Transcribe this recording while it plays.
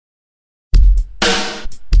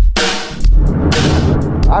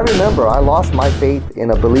I remember I lost my faith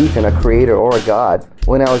in a belief in a creator or a God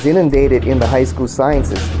when I was inundated in the high school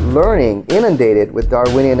sciences, inundated with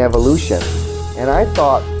Darwinian evolution. And I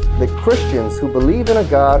thought that Christians who believe in a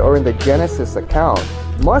God or in the Genesis account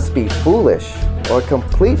must be foolish or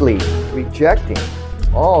completely rejecting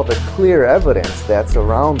all the clear evidence that's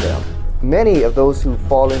around them. Many of those who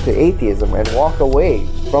fall into atheism and walk away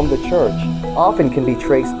from the church often can be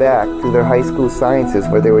traced back to their high school sciences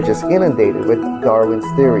where they were just inundated with Darwin's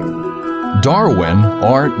theory. Darwin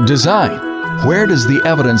or design? Where does the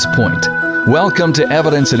evidence point? Welcome to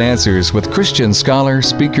Evidence and Answers with Christian scholar,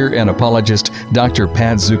 speaker, and apologist Dr.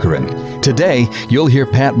 Pat Zukeran. Today, you'll hear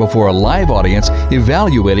Pat before a live audience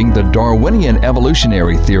evaluating the Darwinian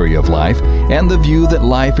evolutionary theory of life and the view that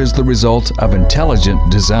life is the result of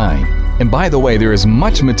intelligent design. And by the way, there is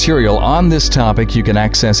much material on this topic you can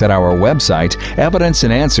access at our website,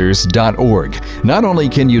 evidenceandanswers.org. Not only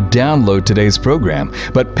can you download today's program,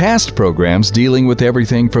 but past programs dealing with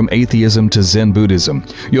everything from atheism to Zen Buddhism.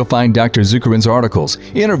 You'll find Dr. Zukeran's articles,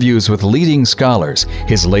 interviews with leading scholars,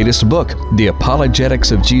 his latest book, The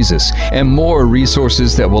Apologetics of Jesus, and more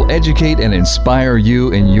resources that will educate and inspire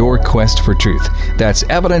you in your quest for truth. That's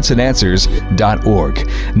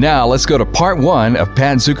evidenceandanswers.org. Now, let's go to part 1 of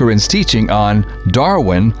Pat Zukeran's teaching on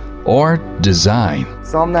Darwin or design.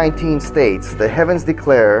 Psalm 19 states, "The heavens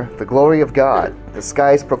declare the glory of God. The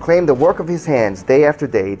skies proclaim the work of his hands day after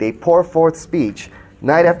day. They pour forth speech.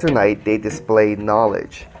 Night after night they display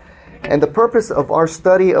knowledge." And the purpose of our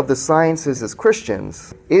study of the sciences as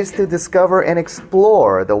Christians is to discover and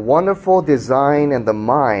explore the wonderful design and the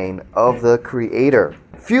mind of the Creator.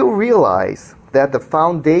 Few realize that the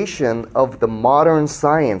foundation of the modern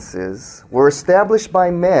sciences were established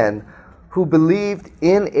by men who believed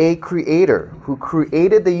in a creator who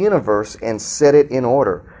created the universe and set it in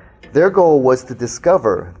order. Their goal was to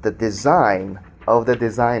discover the design of the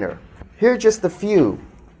designer. Here are just a few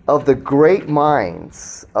of the great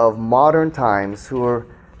minds of modern times who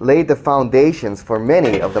laid the foundations for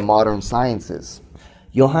many of the modern sciences.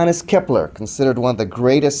 Johannes Kepler, considered one of the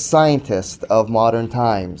greatest scientists of modern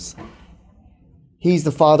times. He's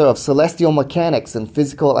the father of celestial mechanics and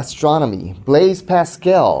physical astronomy. Blaise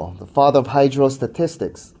Pascal, the father of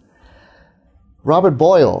hydrostatistics. Robert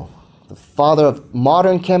Boyle, the father of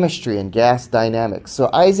modern chemistry and gas dynamics. Sir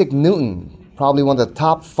Isaac Newton, probably one of the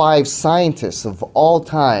top 5 scientists of all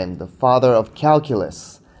time, the father of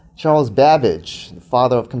calculus. Charles Babbage, the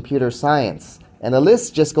father of computer science. And the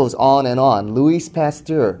list just goes on and on. Louis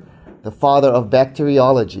Pasteur, the father of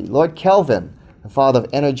bacteriology. Lord Kelvin, the father of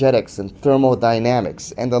energetics and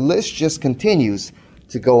thermodynamics, and the list just continues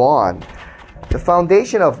to go on. The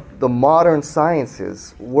foundation of the modern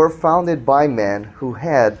sciences were founded by men who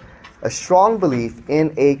had a strong belief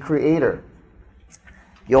in a creator.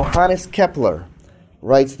 Johannes Kepler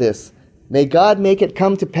writes this, "May God make it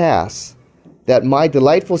come to pass that my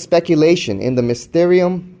delightful speculation in the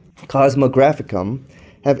Mysterium Cosmographicum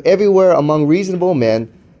have everywhere among reasonable men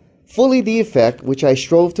fully the effect which I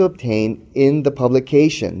strove to obtain in the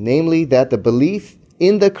publication, namely that the belief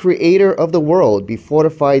in the Creator of the world be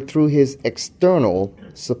fortified through his external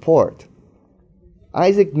support."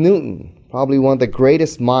 Isaac Newton, probably one of the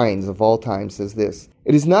greatest minds of all time, says this,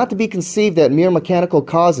 "It is not to be conceived that mere mechanical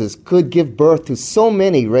causes could give birth to so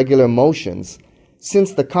many regular motions,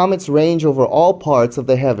 since the comets range over all parts of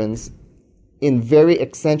the heavens in very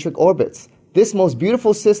eccentric orbits. This most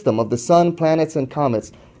beautiful system of the sun, planets, and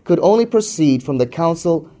comets could only proceed from the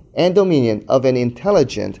counsel and dominion of an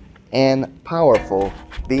intelligent and powerful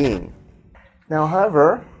being." Now,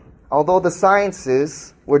 however, although the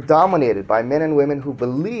sciences were dominated by men and women who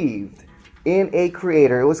believed in a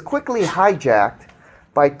creator, it was quickly hijacked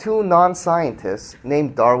by 2 non-scientists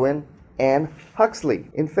named Darwin and Huxley.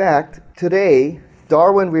 In fact, today,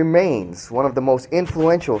 Darwin remains one of the most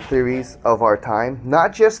influential theories of our time,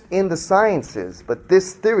 not just in the sciences, but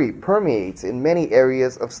this theory permeates in many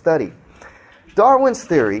areas of study. Darwin's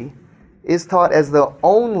theory is taught as the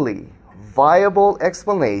only viable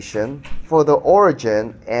explanation for the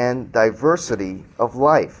origin and diversity of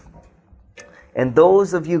life. And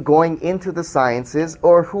those of you going into the sciences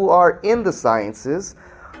or who are in the sciences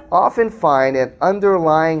often find an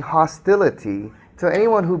underlying hostility to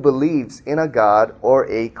anyone who believes in a God or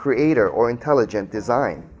a creator or intelligent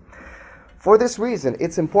design. For this reason,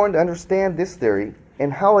 it's important to understand this theory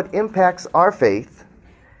and how it impacts our faith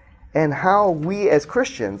and how we as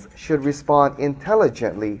Christians should respond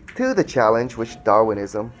intelligently to the challenge which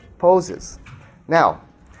Darwinism poses. Now,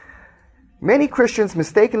 many Christians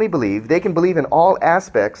mistakenly believe they can believe in all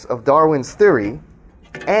aspects of Darwin's theory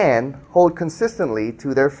and hold consistently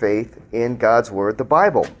to their faith in God's Word, the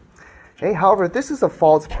Bible. Okay? However, this is a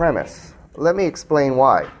false premise. Let me explain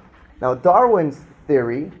why. Now, Darwin's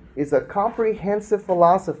theory is a comprehensive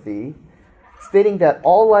philosophy stating that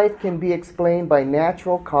all life can be explained by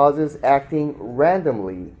natural causes acting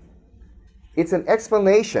randomly. It's an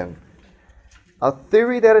explanation, a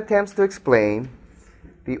theory that attempts to explain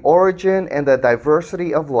the origin and the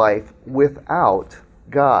diversity of life without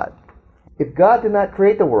God. If God did not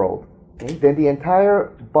create the world, then the entire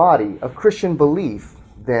body of Christian belief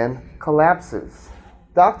then collapses.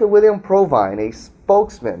 Dr. William Provine, a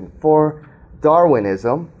spokesman for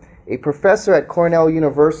Darwinism, a professor at Cornell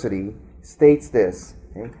University, states this,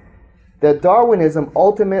 that Darwinism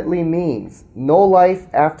ultimately means no life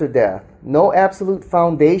after death, no absolute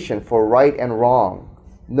foundation for right and wrong,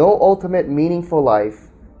 no ultimate meaningful life,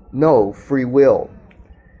 no free will.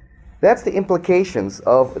 That's the implications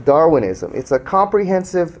of Darwinism. It's a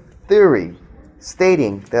comprehensive theory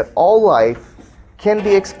stating that all life can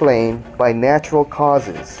be explained by natural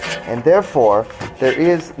causes, and therefore there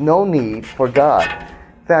is no need for God.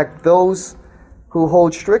 In fact, those who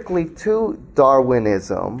hold strictly to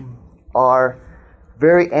Darwinism are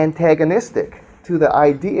very antagonistic to the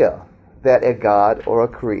idea that a God or a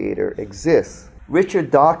creator exists.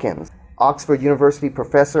 Richard Dawkins, Oxford University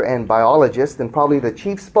professor and biologist, and probably the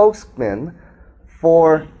chief spokesman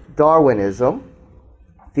for Darwinism,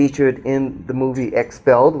 featured in the movie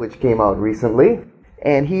Expelled, which came out recently.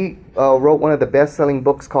 And he wrote one of the best-selling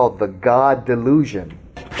books called The God Delusion.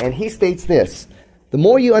 And he states this: the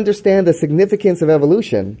more you understand the significance of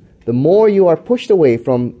evolution, the more you are pushed away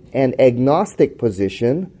from an agnostic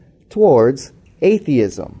position towards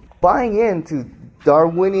atheism. Buying into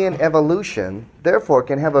Darwinian evolution, therefore,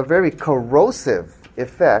 can have a very corrosive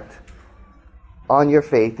effect on your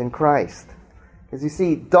faith in Christ. As you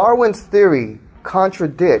see, Darwin's theory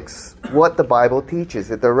contradicts what the Bible teaches.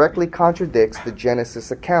 It directly contradicts the Genesis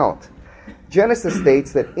account. Genesis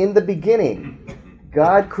states that in the beginning,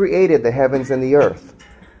 God created the heavens and the earth.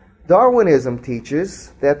 Darwinism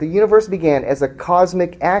teaches that the universe began as a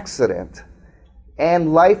cosmic accident,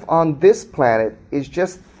 and life on this planet is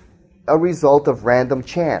just a result of random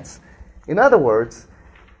chance. In other words,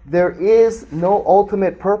 there is no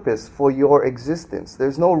ultimate purpose for your existence.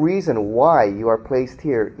 There's no reason why you are placed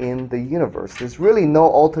here in the universe. There's really no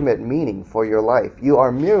ultimate meaning for your life. You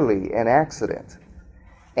are merely an accident.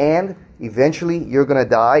 And eventually you're going to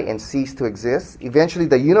die and cease to exist. Eventually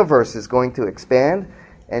the universe is going to expand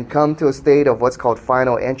and come to a state of what's called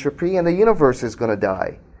final entropy, and the universe is going to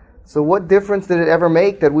die. So what difference did it ever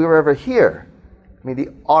make that we were ever here? I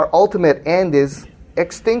mean, our ultimate end is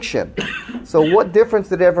extinction. So what difference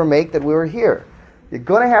did it ever make that we were here? You're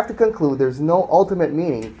going to have to conclude there's no ultimate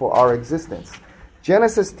meaning for our existence.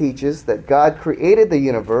 Genesis teaches that God created the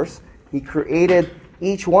universe. He created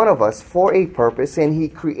each one of us for a purpose, and He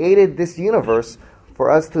created this universe for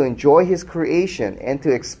us to enjoy His creation and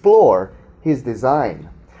to explore His design.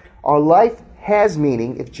 Our life has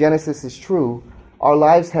meaning if Genesis is true. Our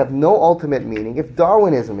lives have no ultimate meaning if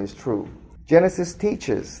Darwinism is true. Genesis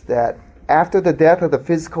teaches that after the death of the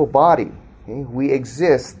physical body, we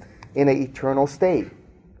exist in an eternal state.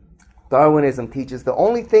 Darwinism teaches the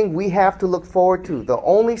only thing we have to look forward to, the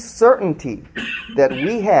only certainty that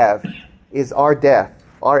we have, is our death,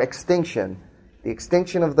 our extinction, the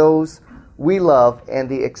extinction of those we love, and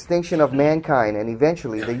the extinction of mankind, and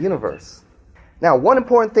eventually the universe. Now, one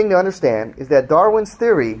important thing to understand is that Darwin's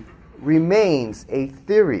theory remains a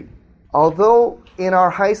theory. Although in our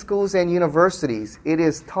high schools and universities it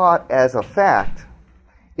is taught as a fact,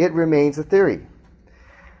 it remains a theory.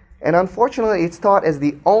 And unfortunately, it's taught as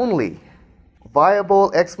the only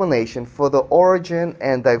viable explanation for the origin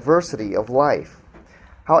and diversity of life.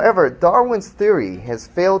 However, Darwin's theory has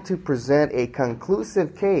failed to present a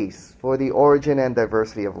conclusive case for the origin and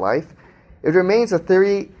diversity of life. It remains a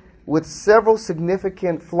theory with several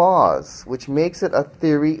significant flaws, which makes it a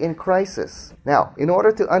theory in crisis. Now, in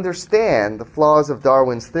order to understand the flaws of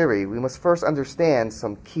Darwin's theory, we must first understand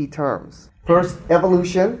some key terms. First,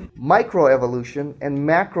 evolution, microevolution, and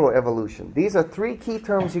macroevolution. These are three key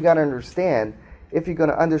terms you got to understand if you're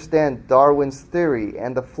going to understand Darwin's theory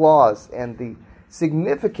and the flaws and the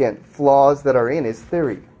significant flaws that are in his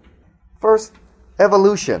theory. First,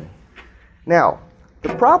 evolution. Now,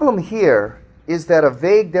 the problem here is that a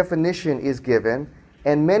vague definition is given,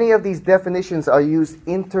 and many of these definitions are used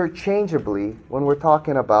interchangeably when we're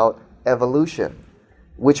talking about evolution,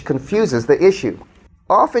 which confuses the issue.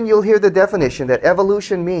 Often you'll hear the definition that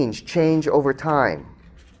evolution means change over time.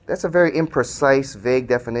 That's a very imprecise, vague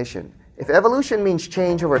definition. If evolution means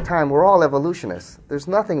change over time, we're all evolutionists. There's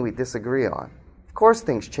nothing we disagree on. Of course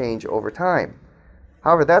things change over time.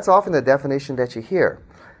 However, that's often the definition that you hear.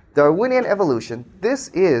 Darwinian evolution, this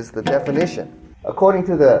is the definition. According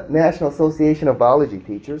to the National Association of Biology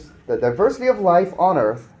Teachers, the diversity of life on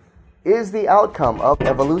Earth is the outcome of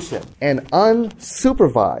evolution. An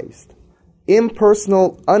unsupervised,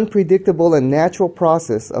 impersonal, unpredictable, and natural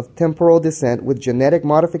process of temporal descent with genetic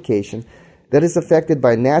modification that is affected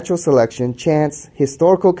by natural selection, chance,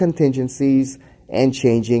 historical contingencies, and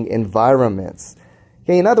changing environments.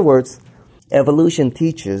 Okay, in other words, evolution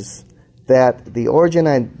teaches that the origin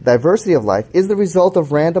and diversity of life is the result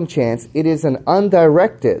of random chance. It is an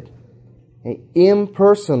undirected,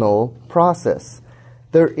 impersonal process.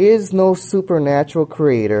 There is no supernatural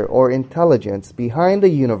creator or intelligence behind the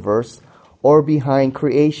universe or behind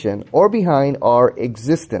creation or behind our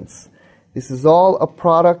existence. This is all a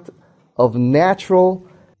product of natural,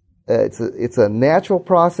 it's a natural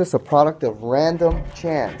process, a product of random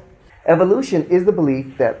chance. Evolution is the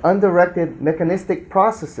belief that undirected mechanistic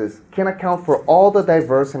processes can account for all the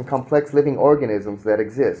diverse and complex living organisms that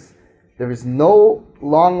exist. There is no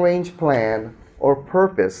long-range plan or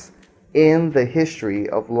purpose in the history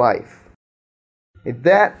of life.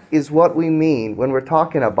 That is what we mean when we're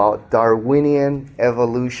talking about Darwinian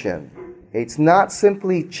evolution. It's not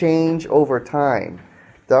simply change over time.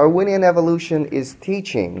 Darwinian evolution is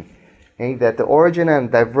teaching that the origin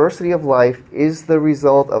and diversity of life is the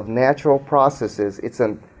result of natural processes. It's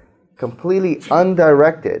a completely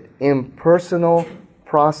undirected, impersonal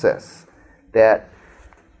process that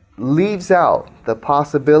leaves out the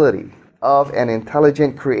possibility of an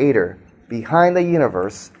intelligent creator behind the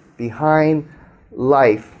universe, behind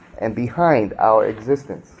life, and behind our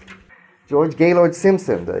existence. George Gaylord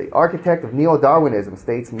Simpson, the architect of neo-Darwinism,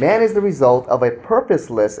 states, "Man is the result of a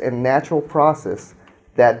purposeless and natural process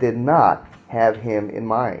that did not have him in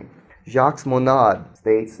mind." Jacques Monod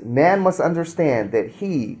states, "Man must understand that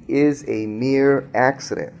he is a mere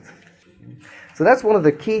accident." So that's one of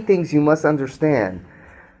the key things you must understand.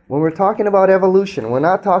 When we're talking about evolution, we're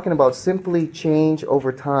not talking about simply change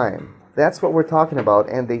over time. That's what we're talking about,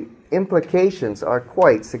 and the implications are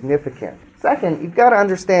quite significant. Second, you've got to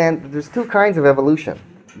understand that there's two kinds of evolution: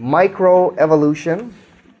 microevolution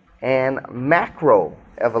and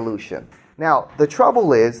macroevolution. Now, the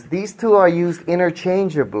trouble is, these two are used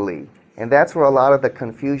interchangeably, and that's where a lot of the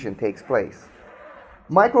confusion takes place.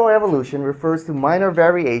 Microevolution refers to minor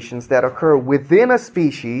variations that occur within a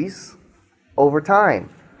species over time.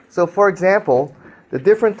 So, for example, the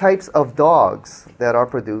different types of dogs that are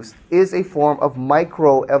produced is a form of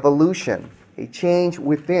microevolution, a change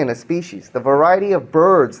within a species. The variety of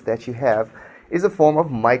birds that you have is a form of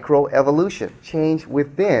microevolution, change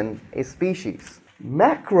within a species.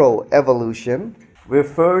 Macroevolution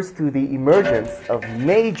refers to the emergence of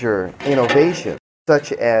major innovations,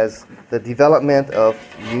 such as the development of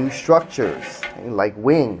new structures, like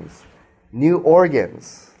wings, new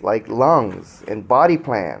organs, like lungs and body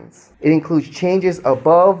plans. It includes changes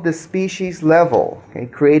above the species level,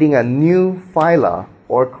 creating a new phyla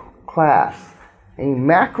or class.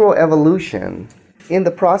 Macroevolution, in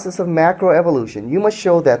the process of macroevolution, you must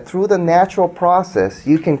show that through the natural process,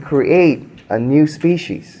 you can create a new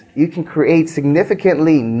species. You can create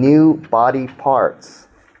significantly new body parts.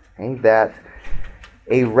 That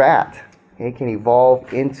a rat can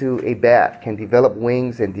evolve into a bat, can develop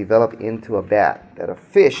wings and develop into a bat. That a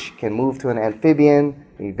fish can move to an amphibian,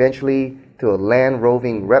 and eventually to a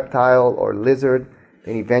land-roving reptile or lizard,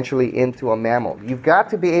 and eventually into a mammal. You've got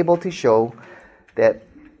to be able to show that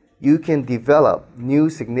you can develop new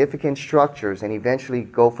significant structures and eventually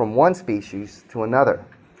go from one species to another.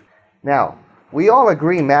 Now, we all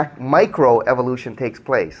agree microevolution takes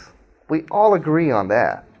place. We all agree on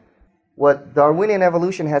that. What Darwinian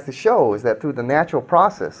evolution has to show is that through the natural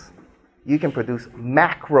process, you can produce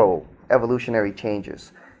macroevolutionary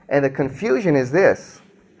changes. And the confusion is this: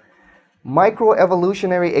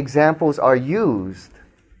 microevolutionary examples are used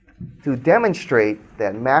to demonstrate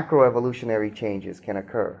that macroevolutionary changes can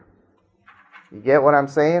occur. You get what I'm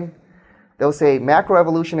saying? They'll say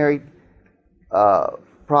macroevolutionary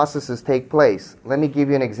processes take place. Let me give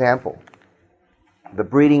you an example. The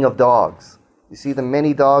breeding of dogs. You see the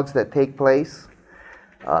many dogs that take place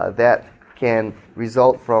that can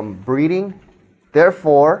result from breeding.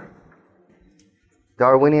 Therefore,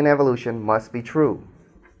 Darwinian evolution must be true.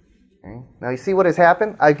 Okay? Now you see what has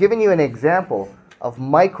happened? I've given you an example of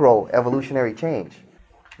microevolutionary change.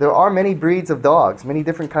 There are many breeds of dogs, many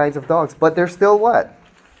different kinds of dogs, but they're still what?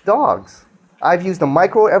 Dogs. I've used a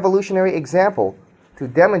microevolutionary example to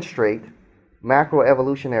demonstrate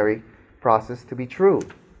macroevolutionary process to be true.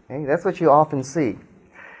 Okay? That's what you often see.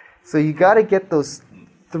 So you got to get those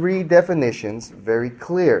three definitions very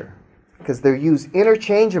clear, because they're used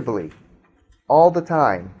interchangeably all the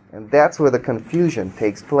time. And that's where the confusion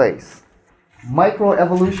takes place.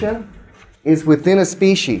 Microevolution is within a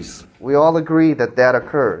species. We all agree that that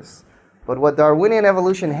occurs. But what Darwinian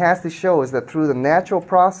evolution has to show is that through the natural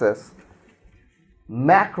process,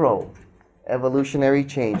 macroevolutionary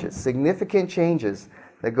changes, significant changes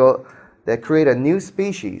that create a new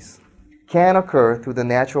species, can occur through the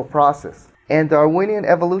natural process. And Darwinian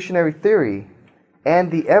evolutionary theory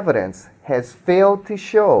and the evidence has failed to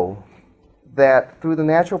show that through the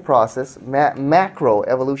natural process,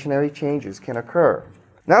 macroevolutionary changes can occur.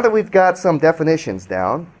 Now that we've got some definitions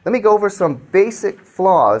down, let me go over some basic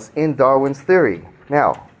flaws in Darwin's theory.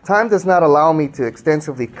 Now, time does not allow me to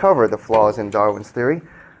extensively cover the flaws in Darwin's theory.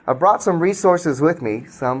 I brought some resources with me,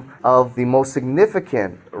 some of the most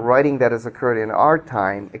significant writing that has occurred in our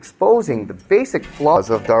time, exposing the basic flaws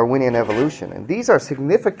of Darwinian evolution. And these are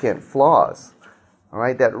significant flaws, all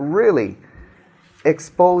right, that really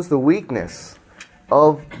expose the weakness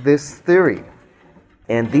of this theory.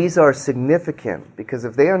 And these are significant because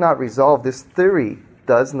if they are not resolved, this theory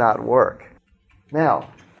does not work. Now,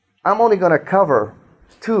 I'm only going to cover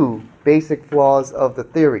two basic flaws of the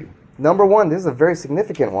theory. Number one, this is a very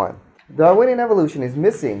significant one. Darwinian evolution is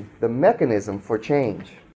missing the mechanism for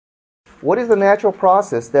change. What is the natural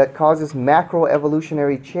process that causes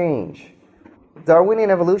macroevolutionary change? Darwinian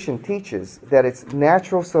evolution teaches that it's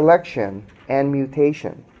natural selection and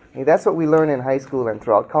mutation. Okay, that's what we learn in high school and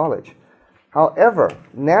throughout college. However,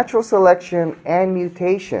 natural selection and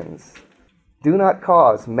mutations do not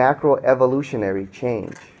cause macroevolutionary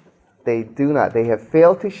change. They do not. They have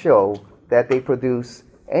failed to show that they produce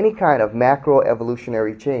any kind of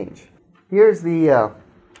macroevolutionary change. Here's the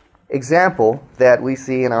example that we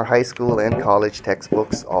see in our high school and college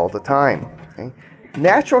textbooks all the time. Okay?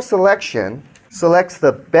 Natural selection selects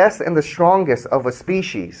the best and the strongest of a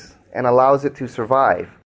species and allows it to survive.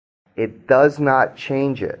 It does not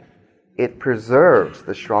change it. It preserves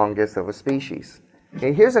the strongest of a species.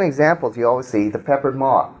 Okay, here's an example you always see, the peppered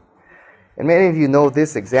moth. And many of you know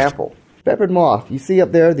this example. Peppered moth, you see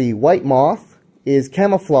up there the white moth is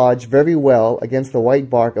camouflaged very well against the white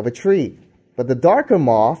bark of a tree. But the darker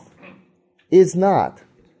moth is not.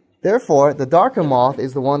 Therefore, the darker moth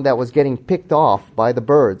is the one that was getting picked off by the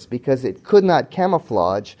birds because it could not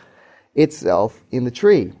camouflage itself in the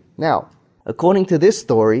tree. Now, according to this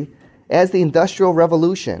story, as the Industrial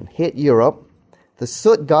Revolution hit Europe, the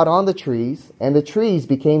soot got on the trees and the trees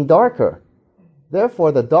became darker.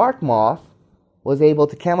 Therefore, the dark moth was able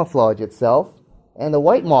to camouflage itself, and the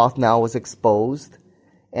white moth now was exposed,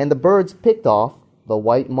 and the birds picked off the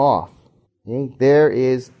white moth. Okay? There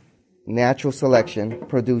is natural selection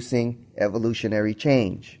producing evolutionary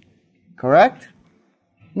change. Correct?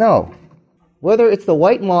 No. Whether it's the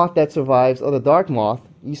white moth that survives or the dark moth,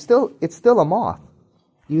 it's still a moth.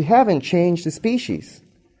 You haven't changed the species.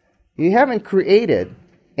 You haven't created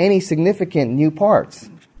any significant new parts.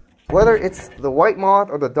 Whether it's the white moth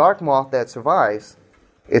or the dark moth that survives,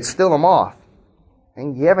 it's still a moth.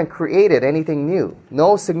 And you haven't created anything new.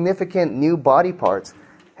 No significant new body parts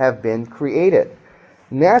have been created.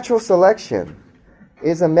 Natural selection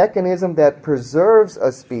is a mechanism that preserves a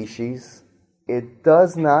species. It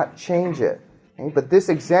does not change it. Okay? But this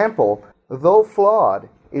example, though flawed,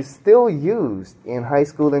 is still used in high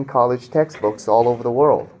school and college textbooks all over the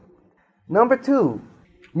world. Number two,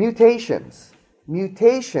 mutations.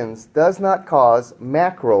 Mutations does not cause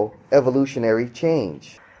macroevolutionary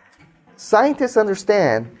change. Scientists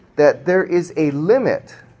understand that there is a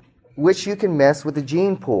limit which you can mess with the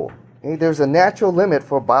gene pool. Okay? There's a natural limit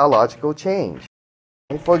for biological change.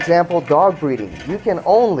 Okay? For example, dog breeding. You can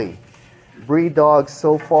only breed dogs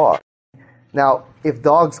so far. Now, if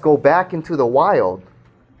dogs go back into the wild,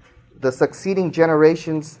 the succeeding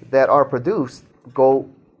generations that are produced go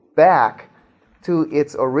back to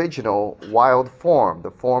its original wild form, the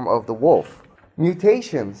form of the wolf.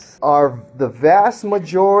 Mutations are the vast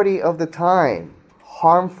majority of the time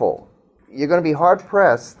harmful. You're going to be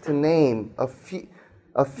hard-pressed to name a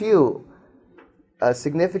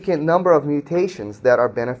significant number of mutations that are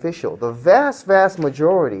beneficial. The vast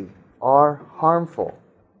majority are harmful.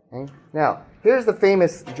 Okay? Now, here's the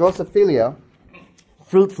famous Drosophila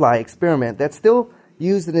fruit fly experiment that's still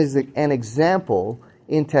used as an example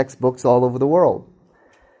in textbooks all over the world.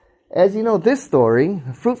 As you know this story,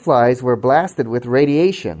 fruit flies were blasted with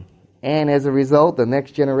radiation, and as a result, the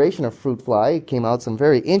next generation of fruit fly came out some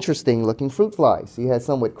very interesting looking fruit flies. You had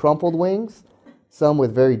some with crumpled wings, some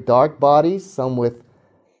with very dark bodies, some with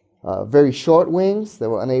very short wings that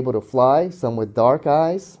were unable to fly, some with dark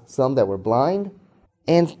eyes, some that were blind.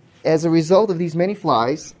 And as a result of these many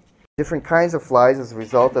flies, different kinds of flies as a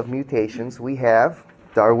result of mutations, we have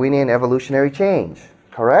Darwinian evolutionary change.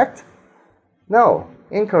 Correct? No,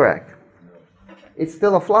 incorrect. It's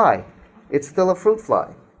still a fly. It's still a fruit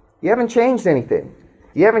fly. You haven't changed anything.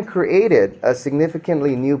 You haven't created a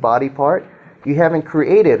significantly new body part. You haven't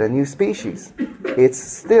created a new species. It's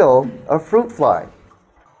still a fruit fly.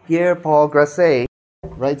 Here, Paul Grasset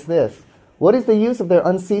writes this: what is the use of their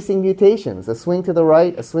unceasing mutations? A swing to the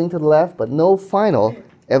right, a swing to the left, but no final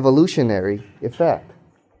evolutionary effect.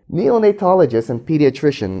 Neonatologist and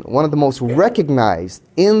pediatrician, one of the most recognized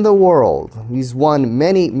in the world. He's won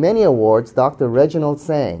many, many awards, Dr. Reginald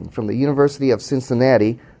Sang from the University of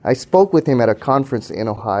Cincinnati. I spoke with him at a conference in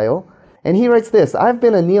Ohio, and he writes this: I've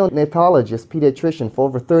been a neonatologist pediatrician for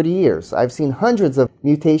over 30 years. I've seen hundreds of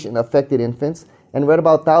mutation-affected infants and read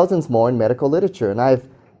about thousands more in medical literature, and I've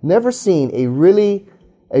never seen a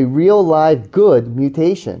real live good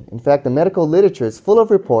mutation. In fact, the medical literature is full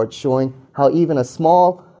of reports showing how even a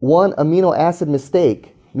small one amino acid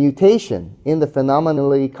mistake, mutation in the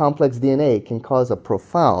phenomenally complex DNA can cause a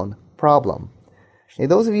profound problem. And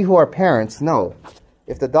those of you who are parents know,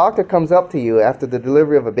 if the doctor comes up to you after the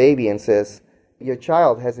delivery of a baby and says, your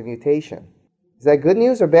child has a mutation, is that good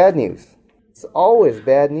news or bad news? It's always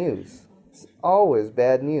bad news. It's always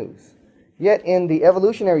bad news. Yet in the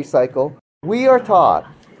evolutionary cycle, we are taught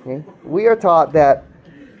that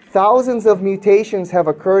thousands of mutations have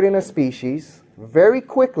occurred in a species very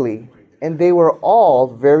quickly, and they were all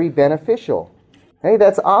very beneficial. Hey,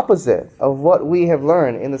 that's opposite of what we have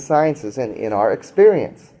learned in the sciences and in our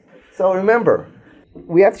experience. So remember,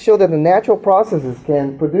 we have to show that the natural processes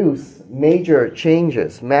can produce major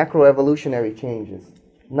changes, macroevolutionary changes,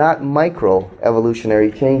 not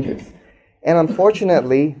microevolutionary changes. And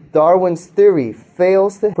unfortunately, Darwin's theory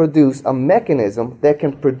fails to produce a mechanism that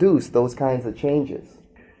can produce those kinds of changes.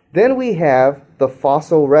 Then we have the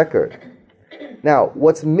fossil record. Now,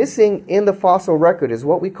 what's missing in the fossil record is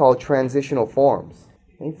what we call transitional forms.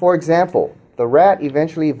 For example, the rat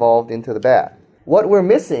eventually evolved into the bat. What we're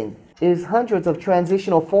missing is hundreds of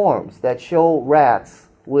transitional forms that show rats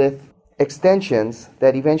with extensions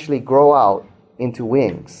that eventually grow out into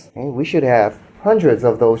wings. We should have hundreds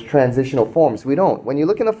of those transitional forms. We don't. When you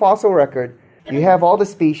look in the fossil record, you have all the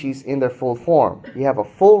species in their full form. You have a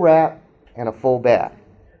full rat and a full bat.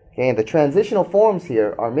 And the transitional forms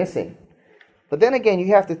here are missing. But then again, you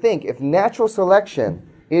have to think, if natural selection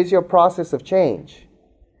is your process of change,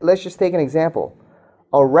 let's just take an example.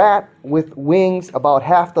 A rat with wings about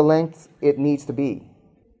half the length it needs to be.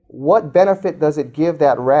 What benefit does it give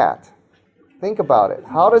that rat? Think about it.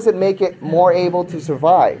 How does it make it more able to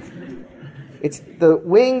survive? It's the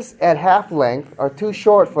wings at half length are too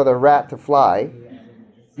short for the rat to fly,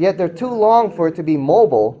 yet they're too long for it to be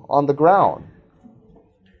mobile on the ground.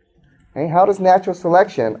 Okay, how does natural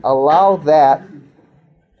selection allow that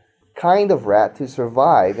kind of rat to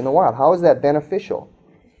survive in the wild? How is that beneficial?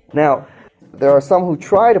 Now, there are some who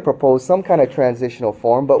try to propose some kind of transitional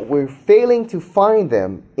form, but we're failing to find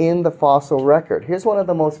them in the fossil record. Here's one of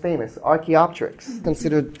the most famous, Archaeopteryx,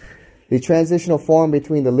 considered the transitional form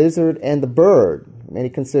between the lizard and the bird. Many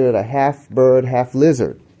consider it a half bird, half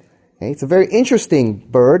lizard. Okay, it's a very interesting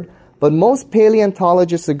bird, but most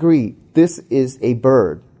paleontologists agree this is a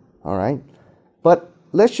bird. All right? But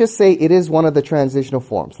let's just say it is one of the transitional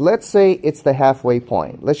forms. Let's say it's the halfway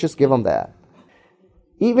point. Let's just give them that.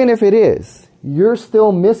 Even if it is, you're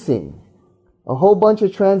still missing a whole bunch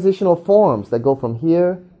of transitional forms that go from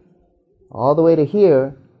here all the way to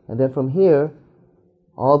here, and then from here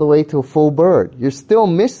all the way to a full bird. You're still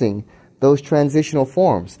missing those transitional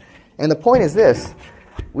forms. And the point is this: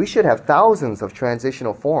 we should have thousands of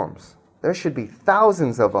transitional forms. There should be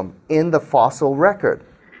thousands of them in the fossil record.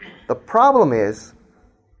 The problem is,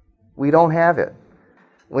 we don't have it.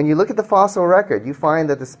 When you look at the fossil record, you find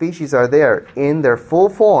that the species are there in their full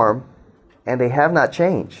form, and they have not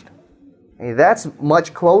changed. And that's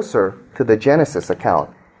much closer to the Genesis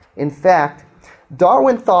account. In fact,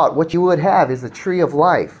 Darwin thought what you would have is a tree of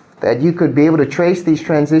life, that you could be able to trace these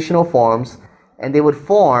transitional forms, and they would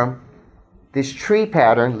form this tree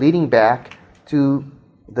pattern leading back to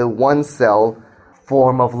the one-cell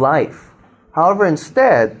form of life. However,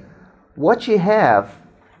 instead, what you have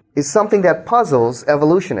is something that puzzles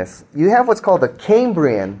evolutionists. You have what's called the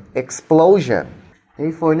Cambrian explosion.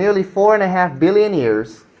 Okay, for nearly 4.5 billion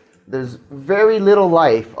years, there's very little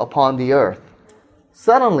life upon the earth.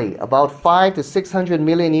 Suddenly, about 500 to 600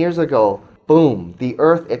 million years ago, boom, the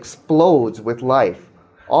earth explodes with life.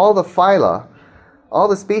 All the phyla, all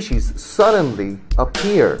the species suddenly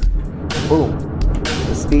appear. Boom,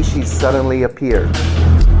 the species suddenly appear.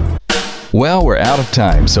 Well, we're out of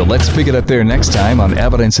time, so let's pick it up there next time on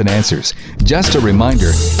Evidence and Answers. Just a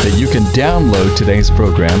reminder that you can download today's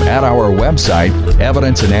program at our website,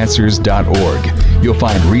 evidenceandanswers.org. You'll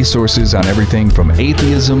find resources on everything from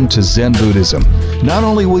atheism to Zen Buddhism. Not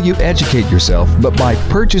only will you educate yourself, but by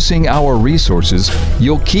purchasing our resources,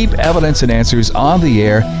 you'll keep Evidence and Answers on the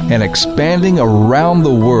air and expanding around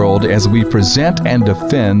the world as we present and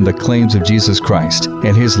defend the claims of Jesus Christ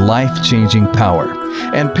and His life-changing power.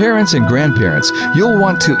 And parents and grandparents, you'll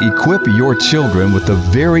want to equip your children with the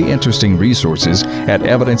very interesting resources at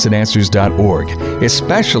evidenceandanswers.org,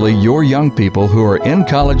 especially your young people who are in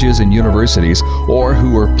colleges and universities or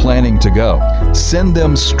who are planning to go. Send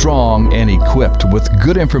them strong and equipped with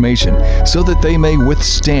good information so that they may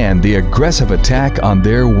withstand the aggressive attack on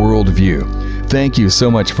their worldview. Thank you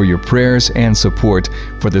so much for your prayers and support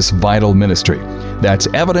for this vital ministry. That's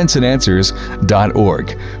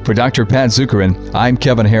evidenceandanswers.org. For Dr. Pat Zukeran, I'm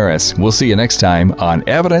Kevin Harris. We'll see you next time on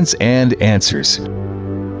Evidence and Answers.